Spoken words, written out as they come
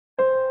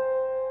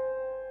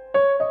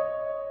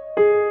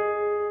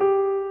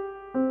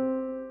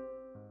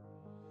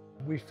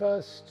We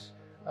first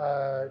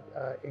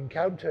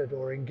encountered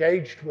or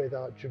engaged with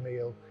Art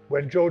Jameel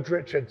when George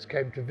Richards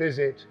came to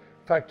visit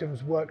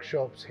Factum's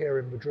workshops here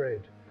in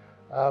Madrid.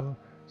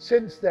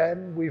 Since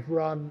then, we've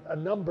run a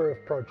number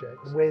of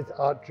projects with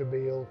Art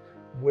Jameel,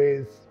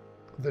 with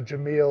the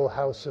Jameel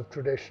House of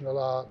Traditional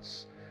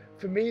Arts.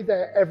 For me,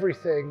 they're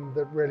everything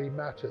that really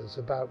matters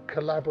about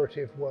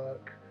collaborative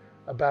work,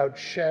 about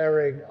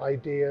sharing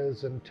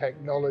ideas and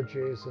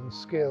technologies and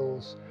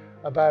skills,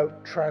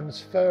 about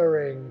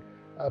transferring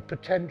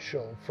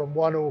potential from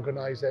one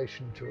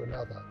organization to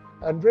another.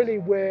 And really,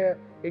 we're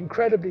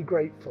incredibly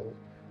grateful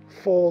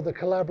for the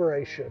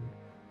collaboration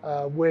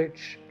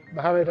which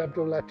Mohammed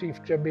Abdul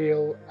Latif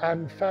Jameel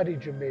and Fadi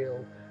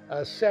Jameel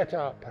set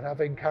up and have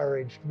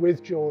encouraged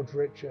with George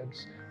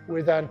Richards,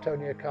 with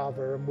Antonia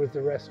Carver and with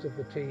the rest of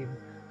the team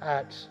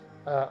at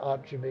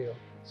Art Jameel.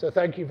 So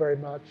thank you very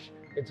much.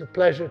 It's a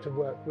pleasure to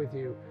work with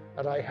you,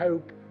 and I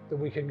hope that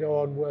we can go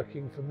on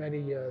working for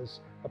many years,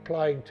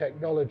 applying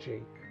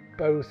technology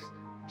both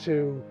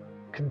to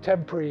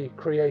contemporary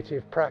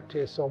creative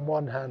practice on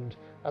one hand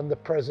and the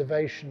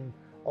preservation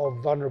of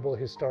vulnerable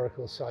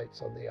historical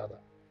sites on the other.